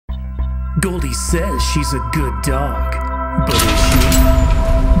Goldy says she's a good dog, but is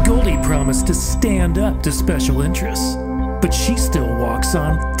she? Goldy promised to stand up to special interests, but she still walks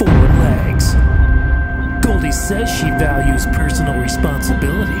on 4 legs. Goldy says she values personal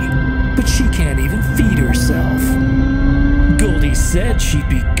responsibility, but she can't even feed herself. Goldy said she'd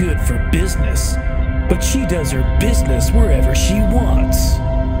be good for business, but she does her business wherever she wants.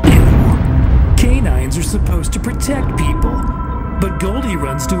 Ew. Canines are supposed to protect people, but Goldy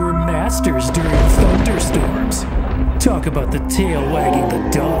runs to her masters during thunderstorms. Talk about the tail wagging the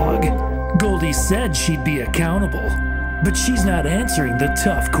dog. Goldy said she'd be accountable, but she's not answering the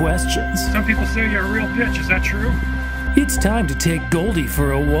tough questions. Some people say you're a real bitch, is that true? It's time to take Goldy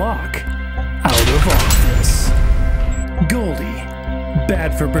for a walk. Out of office. Goldy.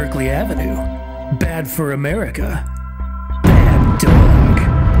 Bad for Berkeley Avenue. Bad for America. Bad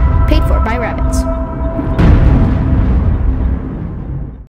dog. Paid for by rabbits.